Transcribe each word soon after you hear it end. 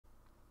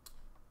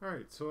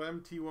Alright, so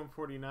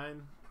MT149,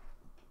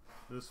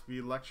 this will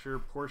be lecture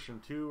portion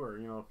 2,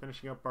 or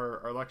finishing up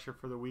our lecture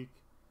for the week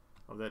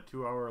of that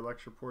 2-hour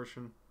lecture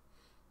portion.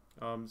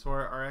 So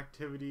our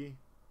activity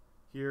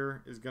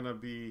here is going to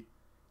be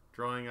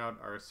drawing out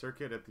our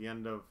circuit at the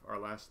end of our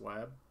last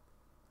lab.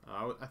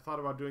 I thought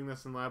about doing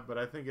this in lab, but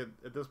I think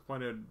at this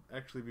point it would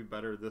actually be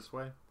better this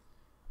way.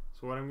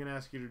 So what I'm going to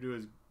ask you to do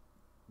is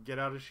get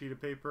out a sheet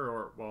of paper,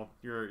 or well,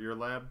 your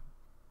lab.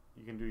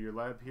 You can do your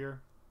lab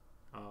here.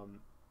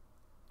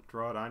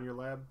 Draw it on your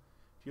lab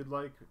if you'd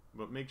like,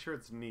 but make sure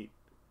it's neat.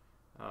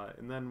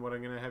 And then what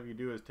I'm going to have you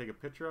do is take a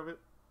picture of it,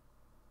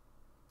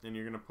 and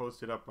you're going to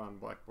post it up on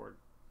Blackboard.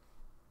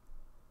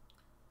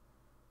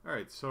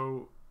 Alright,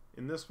 so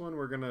in this one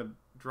we're going to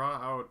draw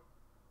out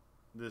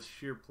this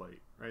shear plate,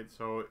 right?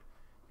 So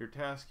your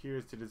task here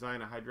is to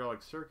design a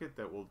hydraulic circuit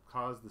that will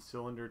cause the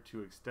cylinder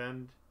to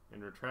extend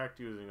and retract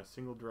using a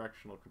single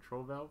directional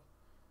control valve.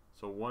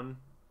 So one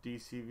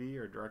DCV,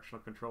 or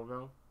directional control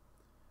valve.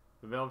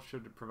 The valve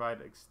should provide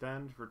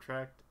extend,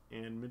 retract,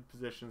 and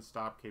mid-position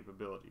stop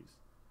capabilities.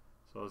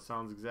 So it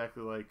sounds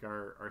exactly like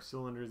our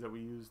cylinders that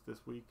we used this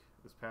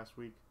past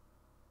week.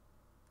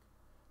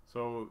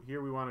 So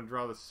here we want to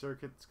draw the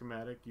circuit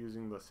schematic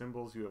using the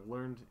symbols you have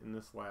learned in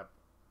this lab.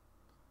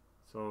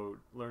 So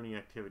learning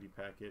activity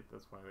packet,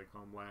 that's why they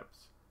call them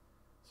laps.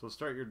 So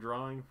start your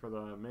drawing for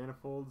the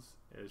manifolds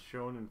as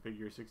shown in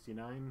figure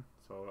 69.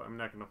 So I'm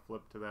not going to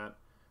flip to that.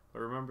 But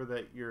remember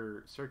that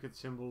your circuit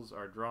symbols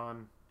are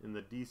drawn in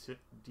the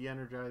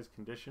de-energized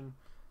condition.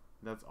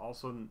 That's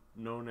also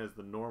known as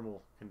the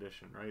normal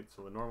condition, right?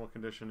 So the normal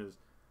condition is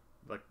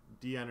the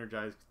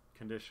de-energized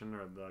condition,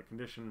 or the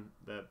condition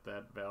that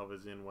valve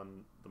is in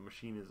when the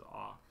machine is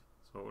off,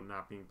 so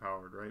not being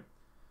powered, right?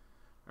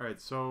 Alright,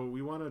 so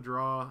we want to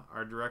draw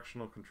our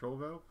directional control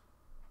valve.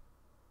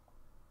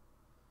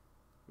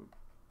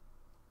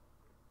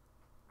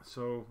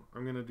 So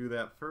I'm going to do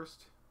that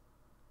first,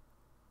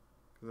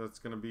 because that's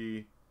going to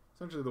be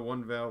essentially the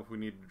one valve we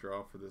need to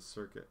draw for this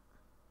circuit,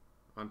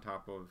 on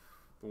top of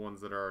the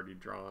ones that are already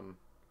drawn,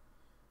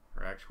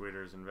 or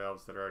actuators and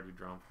valves that are already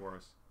drawn for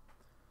us.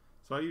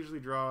 So I usually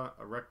draw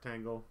a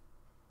rectangle,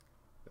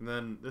 and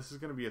then this is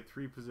going to be a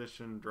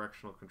 3-position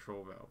directional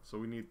control valve. So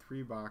we need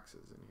 3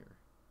 boxes in here.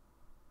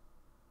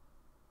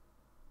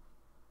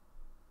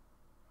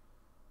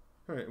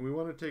 Alright, and we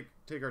want to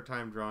take our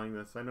time drawing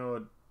this. I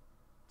know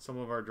some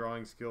of our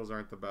drawing skills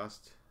aren't the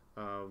best.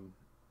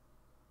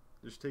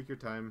 Just take your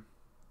time.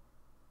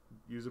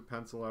 Use a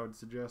pencil, I would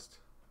suggest.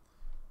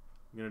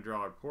 I'm going to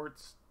draw our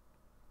ports,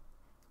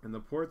 and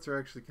the ports are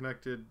actually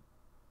connected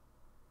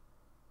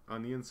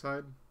on the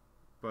inside,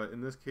 but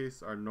in this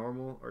case our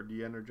normal or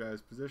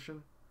de-energized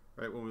position,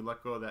 right? When we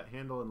let go of that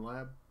handle in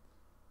lab,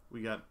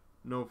 we got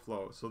no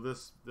flow. So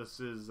this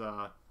is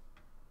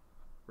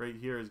right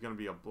here is going to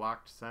be a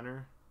blocked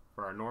center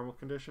for our normal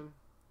condition,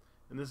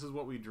 and this is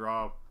what we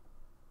draw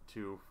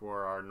to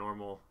for our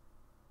normal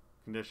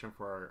condition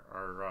for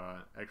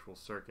our actual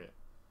circuit.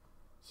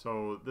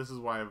 So this is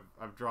why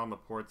I've drawn the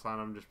ports on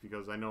them, just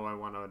because I know I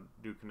want to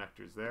do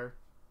connectors there.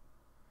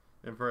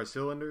 And for our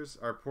cylinders,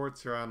 our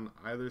ports are on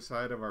either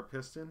side of our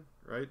piston,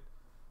 right?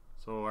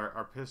 So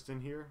our piston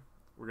here,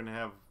 we're going to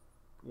have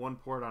one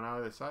port on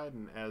either side,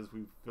 and as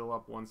we fill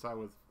up one side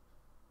with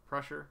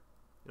pressure,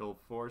 it'll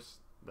force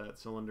that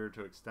cylinder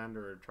to extend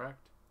or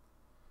retract.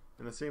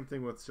 And the same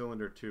thing with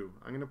cylinder 2.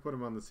 I'm going to put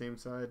them on the same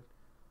side.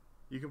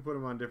 You can put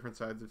them on different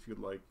sides if you'd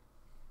like.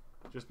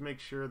 Just make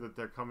sure that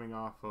they're coming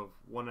off of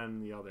one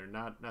end and the other,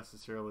 not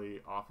necessarily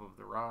off of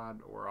the rod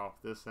or off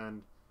this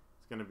end.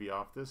 It's going to be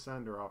off this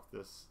end or off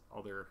this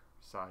other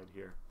side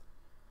here.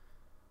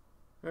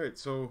 Alright,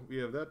 so we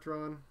have that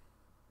drawn.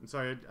 And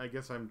sorry, I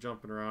guess I'm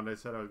jumping around. I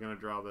said I was going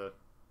to draw the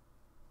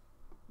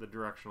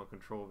directional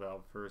control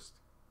valve first.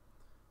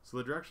 So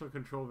the directional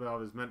control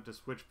valve is meant to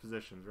switch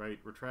positions, right?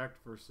 Retract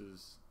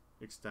versus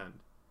extend.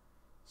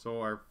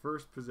 So our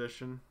first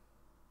position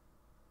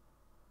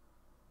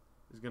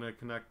is going to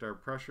connect our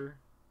pressure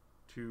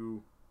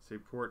to, say,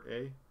 port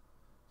A.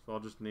 So I'll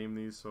just name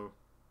these so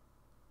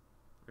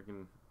I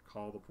can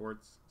call the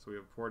ports. So we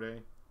have port A,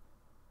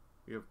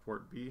 we have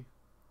port B.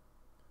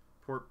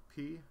 Port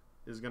P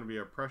is going to be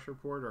our pressure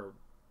port, or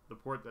the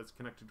port that's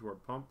connected to our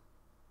pump.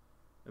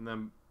 And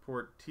then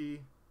port T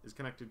is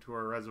connected to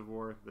our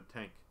reservoir, the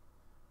tank.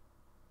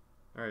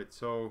 Alright,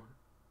 so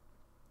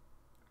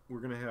we're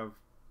going to have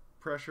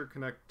pressure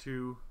connect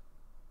to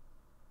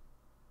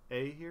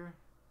A here.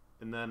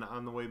 And then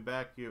on the way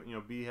back, you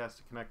know, B has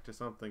to connect to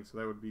something, so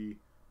that would be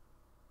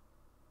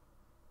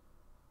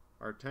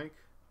our tank.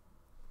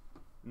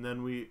 And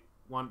then we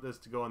want this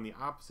to go in the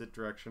opposite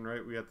direction,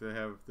 right? We have to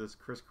have this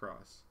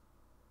crisscross.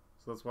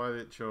 So that's why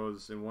it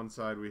shows in one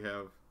side we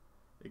have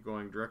it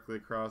going directly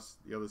across,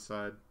 the other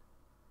side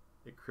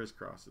it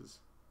crisscrosses.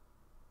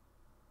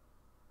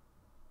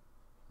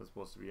 That's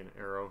supposed to be an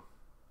arrow.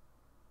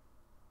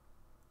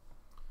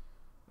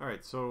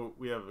 Alright, so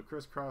we have a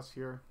crisscross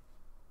here.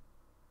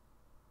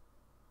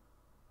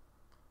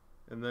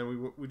 And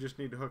then we just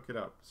need to hook it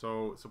up.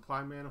 So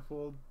supply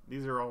manifold,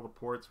 these are all the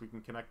ports we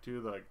can connect to,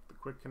 like the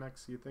quick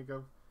connects you think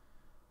of.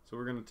 So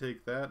we're going to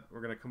take that,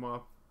 we're going to come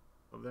off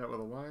of that with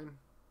a line,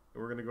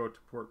 and we're going to go to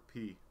port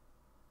P.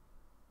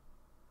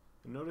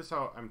 And notice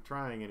how I'm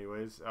trying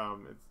anyways.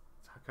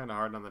 It's kind of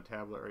hard on the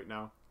tablet right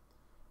now,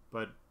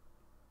 but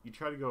you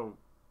try to go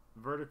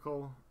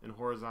vertical and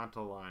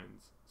horizontal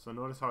lines. So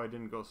notice how I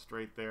didn't go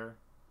straight there.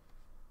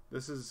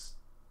 This is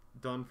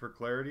done for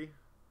clarity.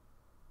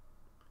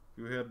 If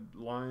you had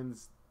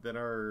lines that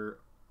are,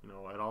 you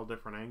know, at all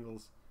different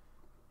angles,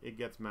 it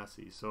gets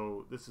messy.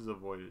 So this is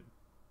avoided.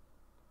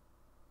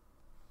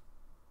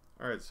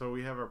 Alright, so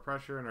we have our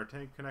pressure and our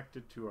tank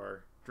connected to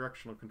our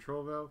directional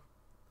control valve.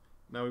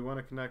 Now we want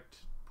to connect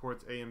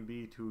ports A and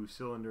B to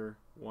cylinder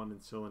 1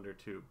 and cylinder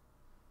 2.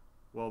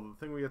 Well, the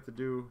thing we have to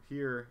do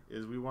here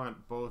is we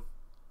want both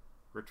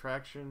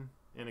retraction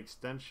and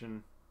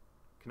extension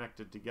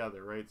connected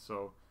together, right?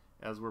 So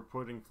as we're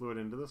putting fluid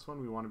into this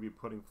one, we want to be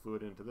putting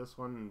fluid into this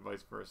one and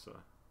vice versa.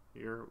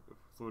 Here, if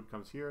fluid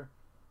comes here,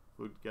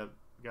 fluid got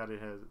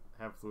to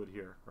have fluid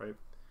here, right?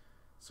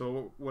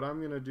 So what I'm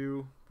going to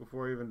do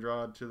before I even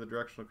draw to the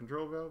directional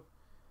control valve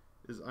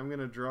is I'm going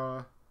to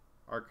draw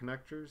our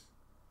connectors.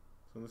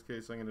 So in this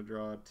case, I'm going to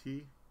draw a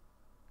T,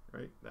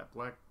 right? That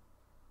black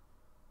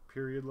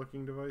period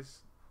looking device.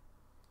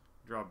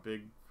 Draw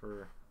big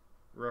for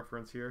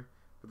reference here,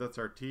 but that's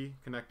our T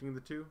connecting the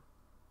two.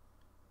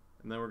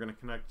 And then we're going to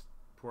connect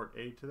port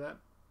A to that.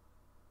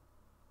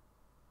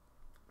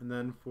 And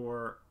then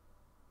for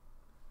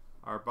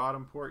our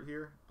bottom port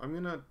here, I'm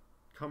going to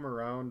come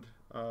around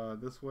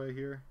this way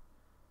here.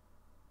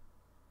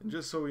 And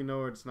just so we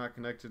know it's not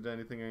connected to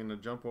anything, I'm going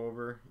to jump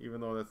over,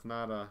 even though that's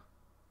not a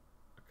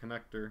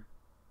connector,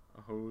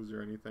 a hose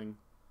or anything.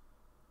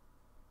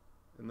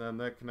 And then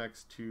that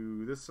connects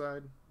to this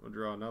side. We'll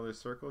draw another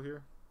circle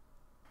here.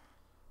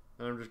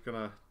 And I'm just going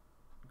to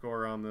go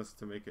around this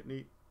to make it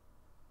neat.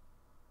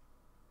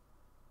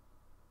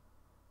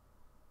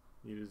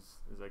 Neat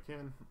as I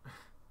can.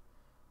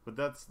 But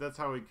that's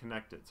how we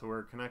connect it. So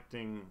we're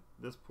connecting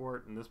this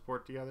port and this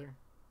port together.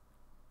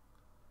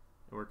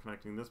 And we're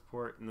connecting this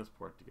port and this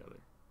port together.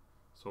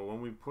 So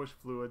when we push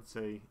fluid,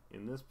 say,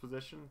 in this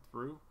position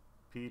through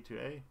P to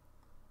A,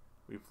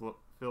 we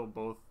fill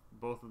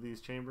both of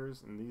these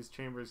chambers, and these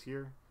chambers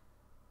here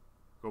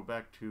go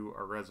back to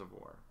our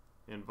reservoir,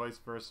 and vice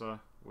versa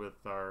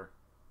with our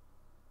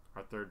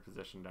third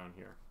position down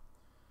here.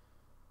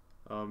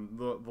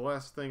 The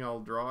last thing I'll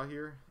draw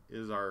here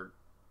is our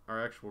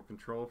actual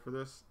control for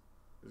this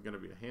is going to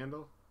be a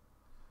handle.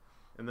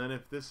 And then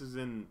if this is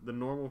in the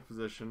normal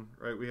position,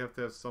 right, we have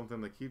to have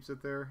something that keeps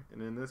it there,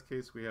 and in this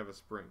case we have a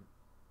spring.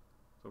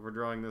 So if we're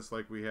drawing this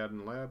like we had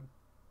in lab,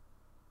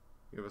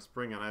 we have a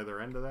spring on either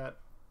end of that,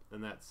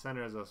 and that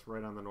centers us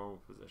right on the normal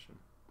position.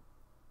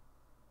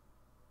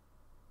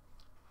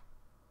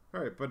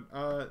 Alright,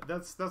 but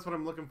that's what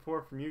I'm looking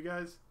for from you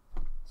guys.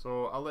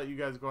 So I'll let you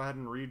guys go ahead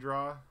and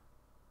redraw.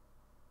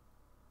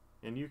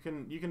 And you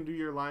can do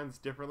your lines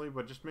differently,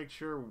 but just make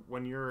sure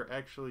when you're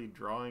actually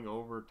drawing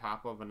over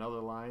top of another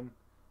line,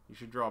 you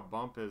should draw a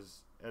bump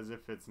as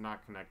if it's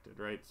not connected,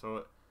 right?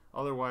 So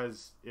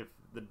otherwise, if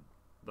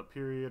the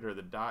period or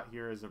the dot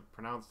here isn't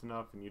pronounced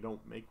enough and you don't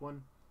make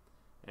one,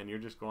 and you're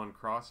just going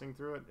crossing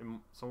through it, and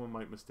someone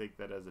might mistake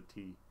that as a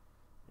T.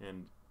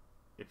 And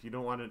if you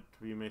don't want it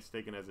to be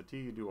mistaken as a T,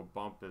 you do a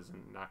bump as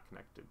in not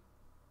connected.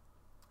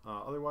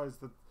 Otherwise,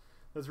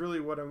 that's really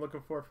what I'm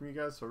looking for from you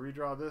guys. So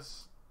redraw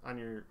this on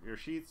your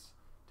sheets,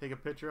 take a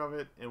picture of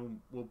it,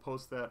 and we'll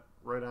post that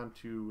right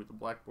onto the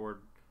Blackboard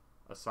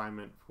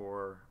assignment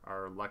for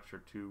our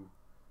lecture 2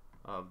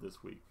 of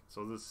this week.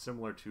 So this is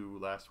similar to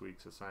last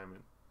week's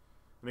assignment.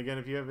 And again,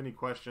 if you have any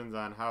questions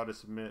on how to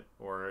submit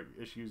or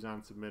issues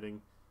on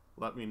submitting,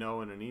 let me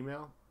know in an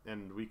email,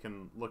 and we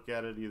can look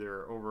at it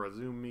either over a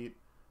Zoom meet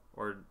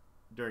or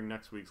during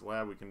next week's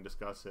lab. We can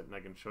discuss it, and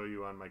I can show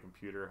you on my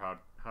computer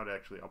how to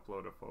actually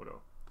upload a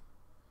photo.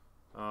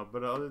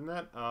 But other than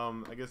that,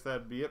 I guess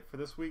that'd be it for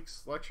this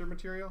week's lecture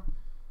material.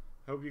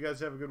 I hope you guys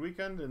have a good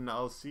weekend, and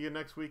I'll see you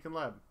next week in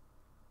lab.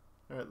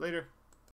 Alright, later.